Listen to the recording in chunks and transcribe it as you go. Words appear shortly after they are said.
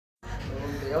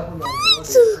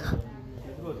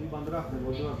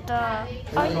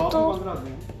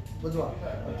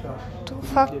to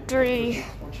factory.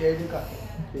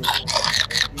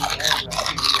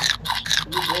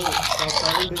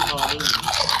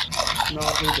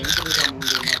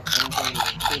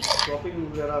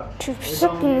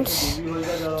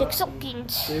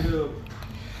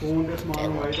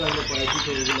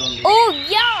 Oh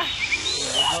yeah.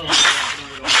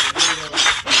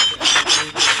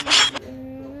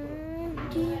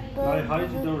 हर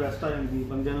चीज़ों में rest आ जाती है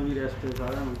बंदे भी रेस्ट है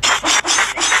सारा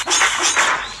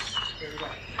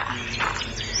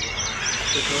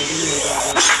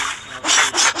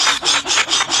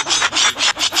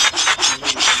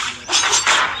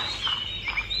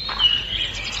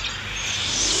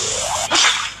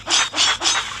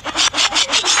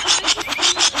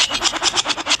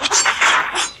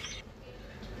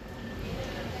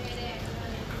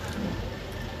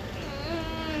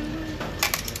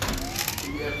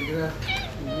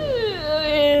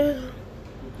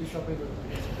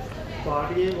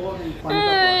पार्टी वो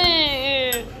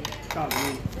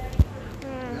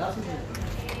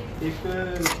एक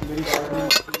मेरी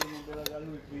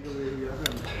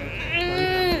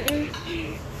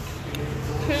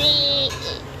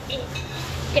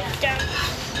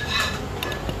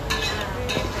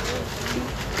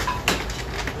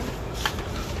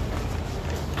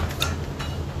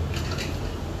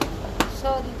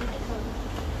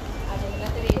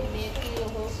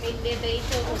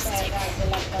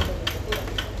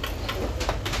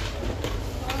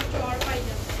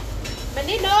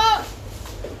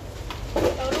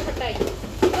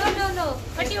No.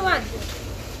 What do you want?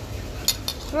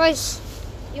 Rice.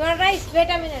 You want rice? Wait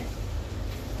a minute.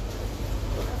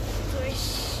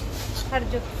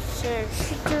 Harjo.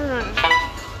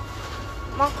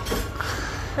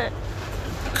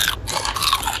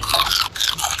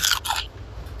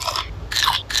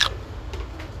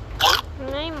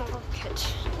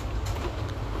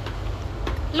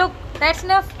 Look, that's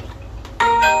enough.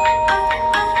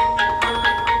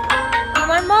 You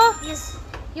want more? Yes.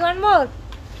 You want more?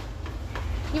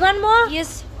 You want more?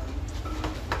 Yes.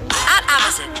 At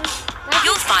Amazon,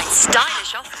 you'll find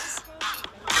stylish offers,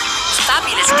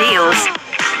 fabulous deals,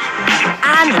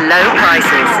 and low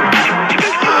prices.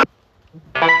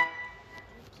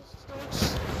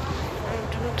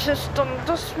 Just on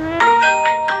this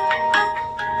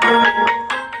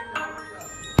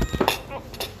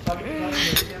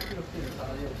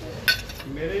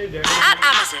At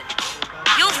Amazon,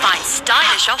 you'll find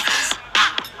stylish offers,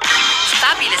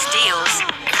 fabulous deals,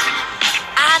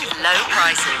 and low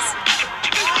prices.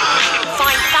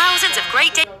 Find thousands of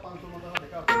great deals.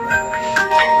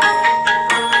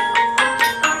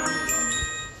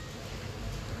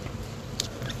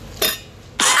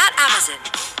 At Amazon,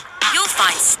 you'll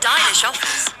find stylish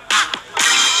offers,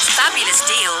 fabulous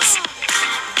deals,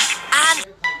 and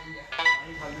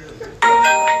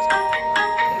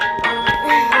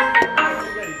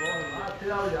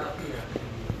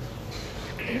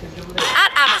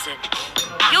at Amazon,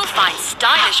 you'll find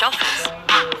stylish offers,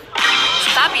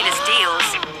 fabulous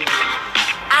deals,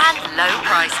 and low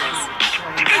prices.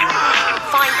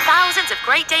 Find thousands of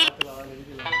great daily.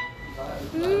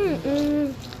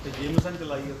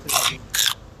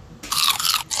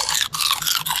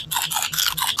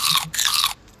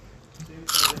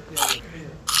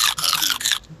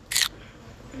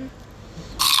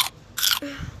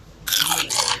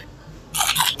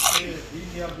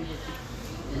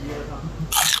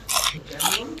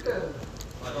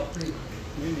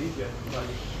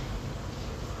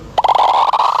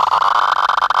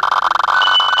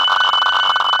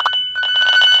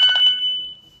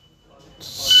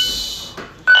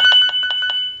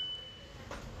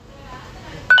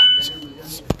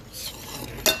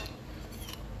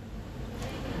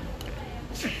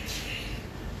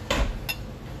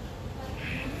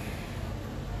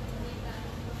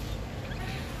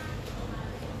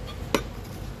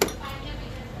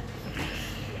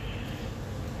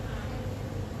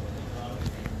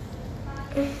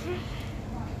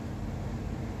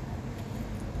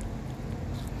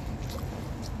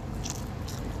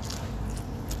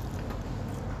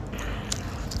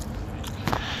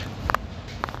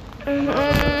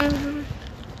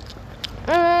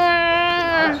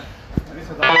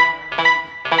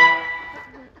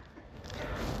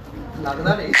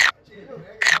 लगता नहीं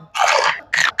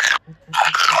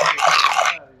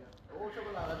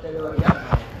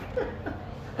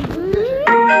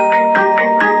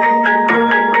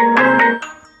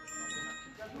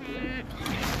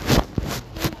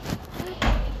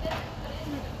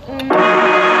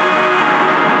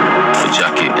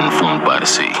jacket informed by the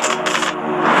sea.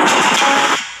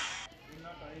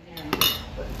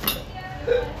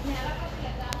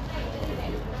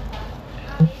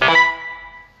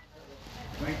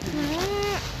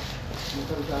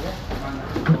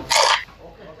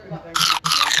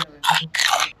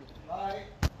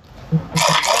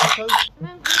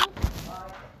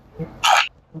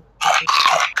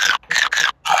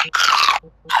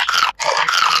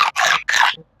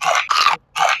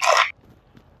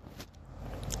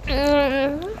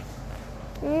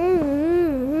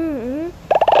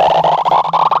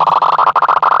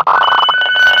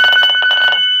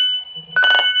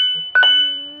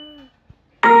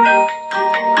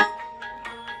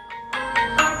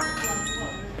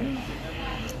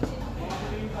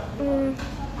 A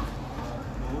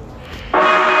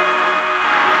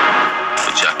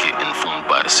jacket informed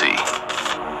by the sea.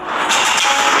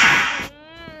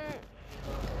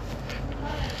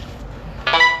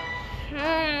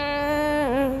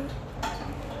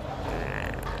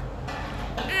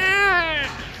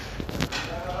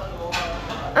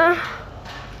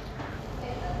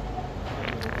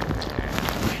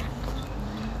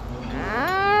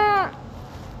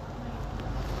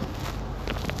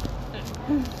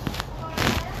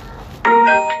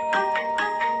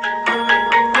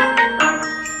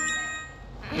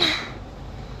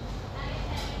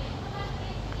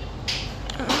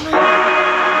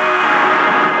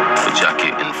 A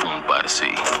jacket informed by the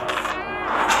sea.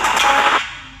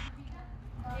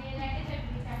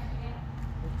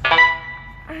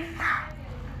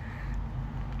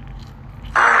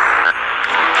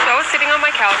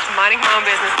 Minding my own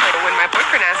business when my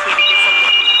boyfriend asked me to get something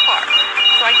from the car.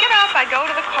 So I get up, I go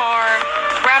to the car,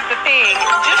 grab the thing,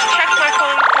 just check my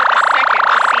phone for a second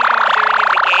to see how I'm doing in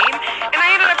the game, and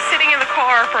I ended up sitting in the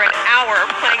car for an hour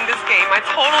playing this game. I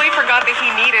totally forgot that he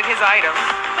needed his item.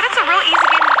 But it's a real easy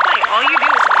game to play. All you do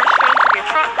is push stones with your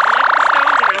truck, collect the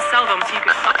stones, and then sell them so you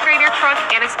can upgrade your truck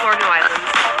and explore new islands.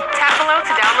 Tap below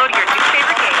to download your new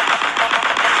favorite game.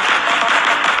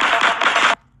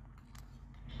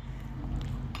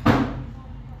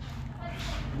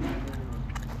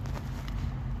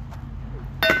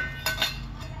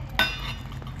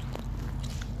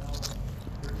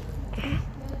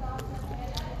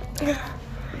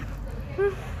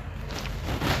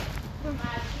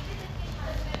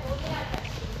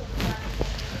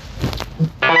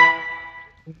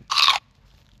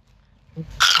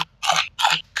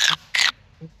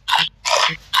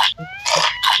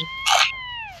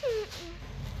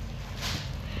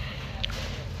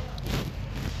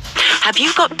 Have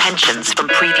you got pensions from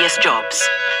previous jobs?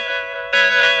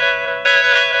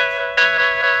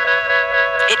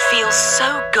 It feels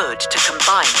so good to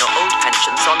combine your old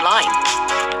pensions online.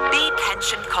 Be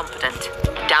pension confident.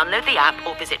 Download the app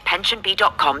or visit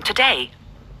pensionbee.com today.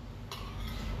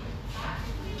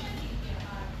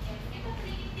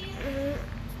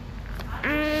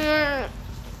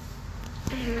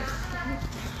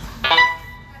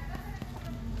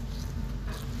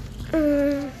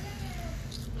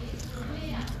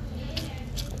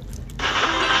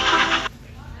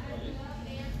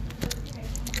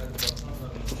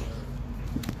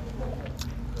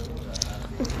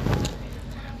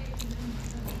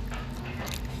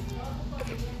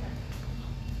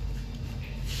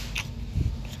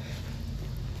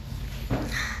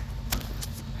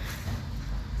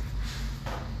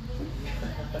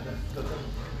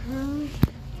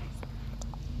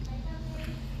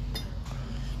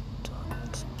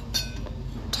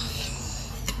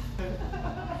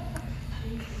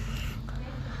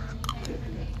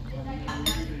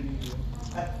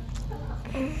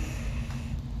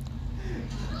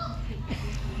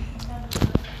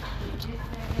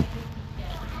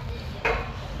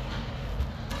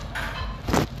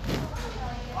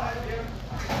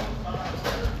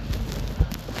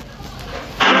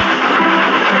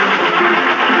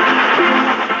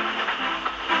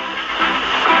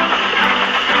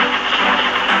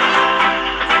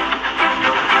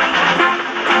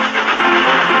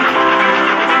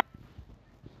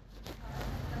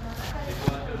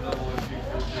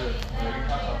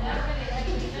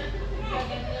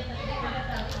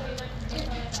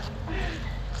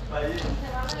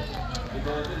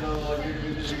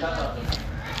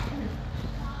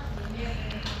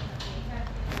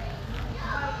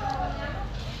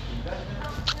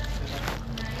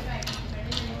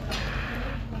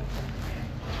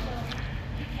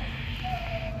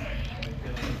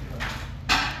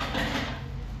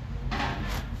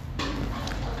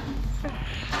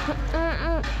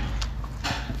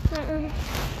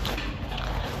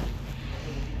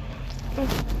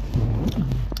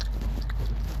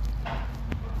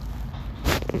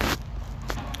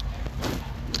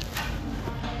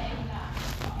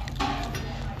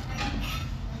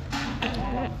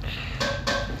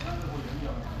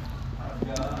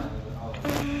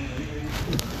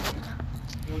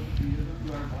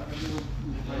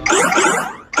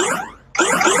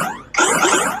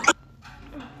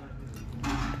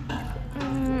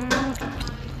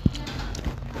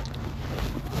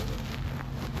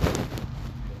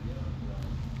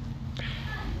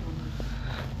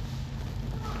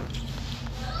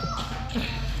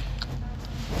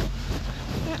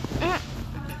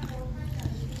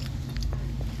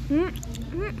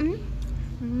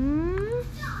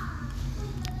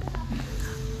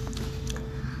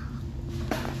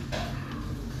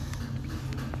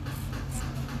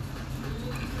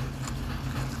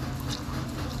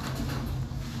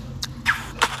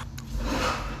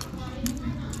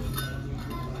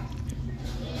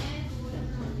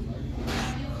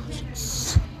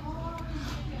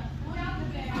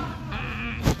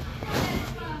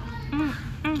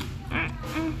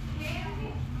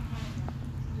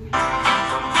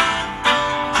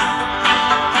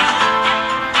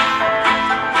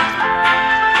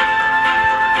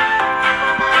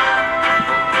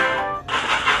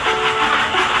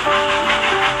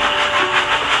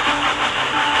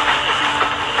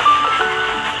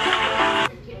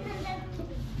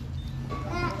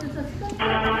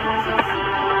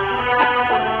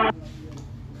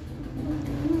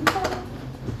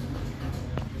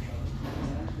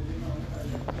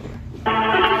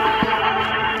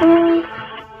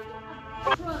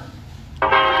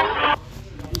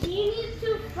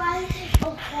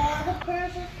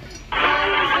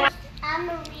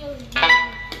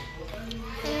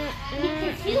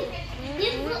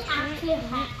 This will actually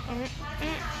happen.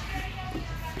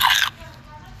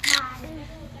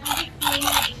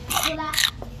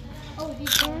 Oh,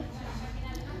 this one.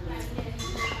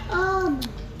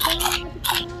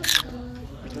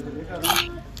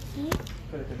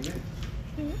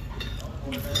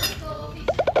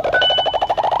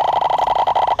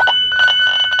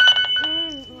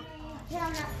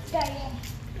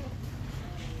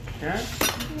 हैं?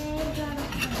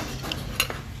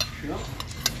 क्यों?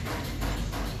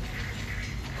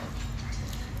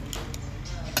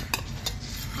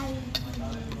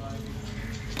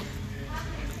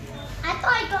 I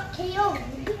thought I got KO'd.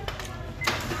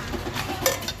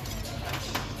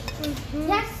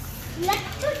 Yes,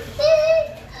 let's do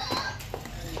it.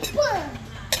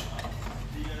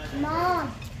 Mom.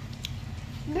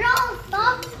 Bro,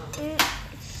 stop.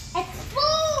 It's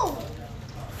full.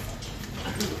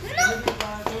 No.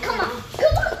 Come on. Come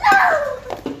on.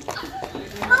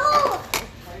 No. Oh.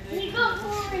 We got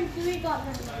more and 3 got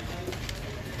one.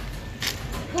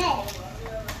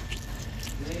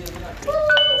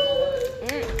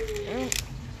 Hey.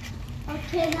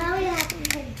 Okay, now we have to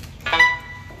take.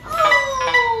 Oh!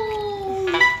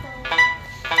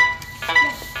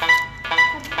 Yes.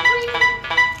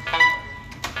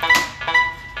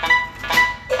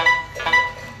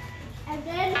 And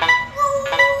then, oh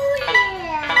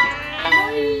yeah!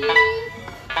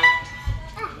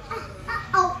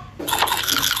 Oh.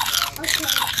 Okay.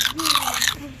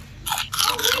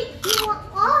 Oh wait, he won.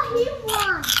 Oh, he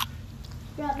won.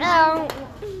 No.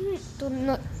 Do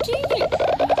not do it.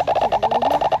 Oh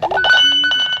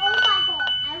my god,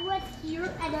 I went here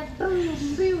and then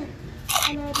boom, boom.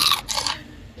 And then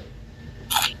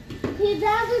he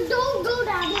doesn't, don't go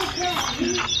down there.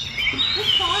 He's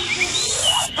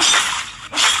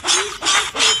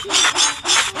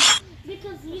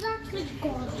because he's actually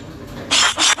gone.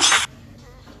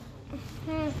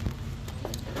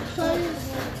 So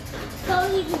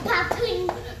he's tackling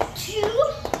 2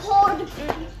 hard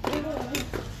people.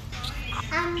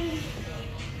 And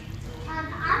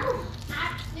I will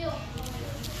actually.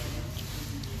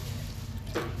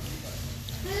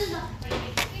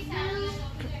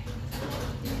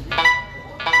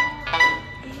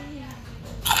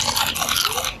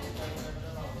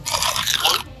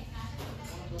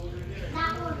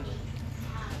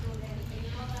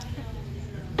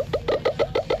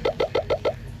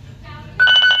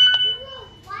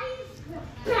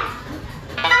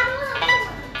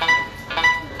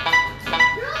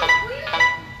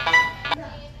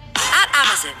 At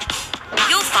Amazon,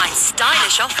 you'll find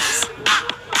stylish offers,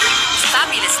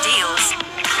 fabulous deals,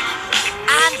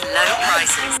 and low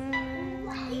prices.